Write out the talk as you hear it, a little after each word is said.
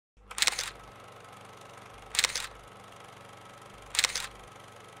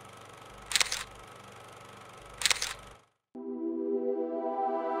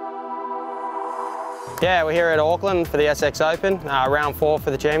Yeah, we're here at Auckland for the SX Open, round 4 for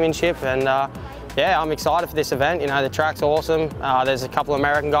the championship, and yeah, I'm excited for this event. You know, the track's awesome. There's a couple of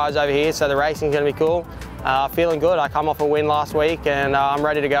American guys over here, so the racing's going to be cool. Feeling good. I come off a win last week, and I'm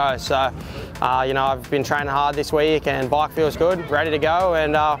ready to go. So, you know, I've been training hard this week, and bike feels good, ready to go,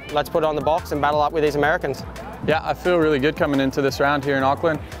 and let's put it on the box and battle up with these Americans. Yeah, I feel really good coming into this round here in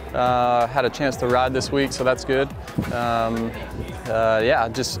Auckland. Had a chance to ride this week, so that's good. Yeah,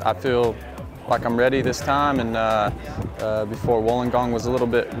 I feel like I'm ready this time, and before Wollongong was a little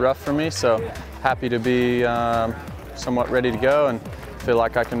bit rough for me, so happy to be somewhat ready to go and feel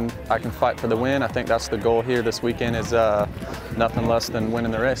like I can fight for the win. I think that's the goal here this weekend, is nothing less than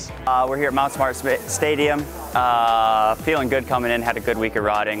winning the race. We're here at Mount Smart Stadium, feeling good coming in, had a good week of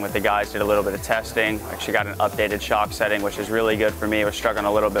riding with the guys, did a little bit of testing, actually got an updated shock setting, which is really good for me. I was struggling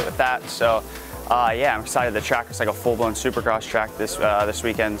a little bit with that, so yeah, I'm excited. The track is like a full-blown supercross track this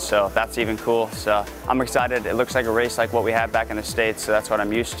weekend, so that's even cool. So I'm excited. It looks like a race like what we had back in the States, so that's what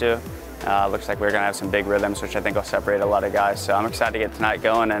I'm used to. Looks like we're gonna have some big rhythms, which I think will separate a lot of guys. So I'm excited to get tonight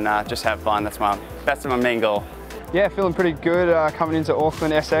going and just have fun. That's my main goal. Yeah, feeling pretty good coming into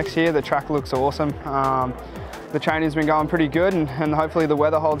Auckland SX here. The track looks awesome. The training's been going pretty good, and hopefully the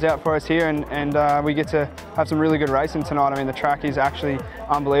weather holds out for us here, and we get to have some really good racing tonight. I mean, the track is actually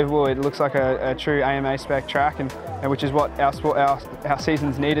unbelievable. It looks like a true AMA spec track, and which is what our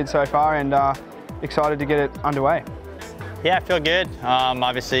season's needed so far, and excited to get it underway. Yeah, I feel good.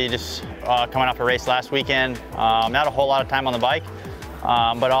 Obviously, just coming off a race last weekend. Not a whole lot of time on the bike,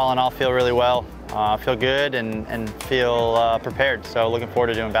 but all in all, feel really well. Feel good and feel prepared. So looking forward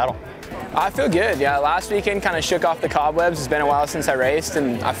to doing battle. I feel good. Yeah, last weekend kind of shook off the cobwebs. It's been a while since I raced,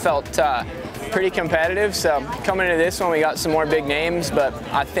 and I felt pretty competitive. So coming into this one, we got some more big names, but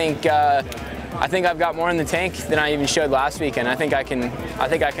I think I've got more in the tank than I even showed last weekend. I think I can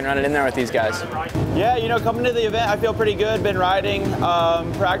run it in there with these guys. Yeah, you know, coming to the event, I feel pretty good. Been riding,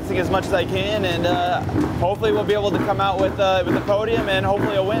 practicing as much as I can, and hopefully we'll be able to come out with the podium and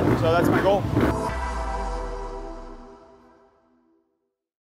hopefully a win. So that's my goal.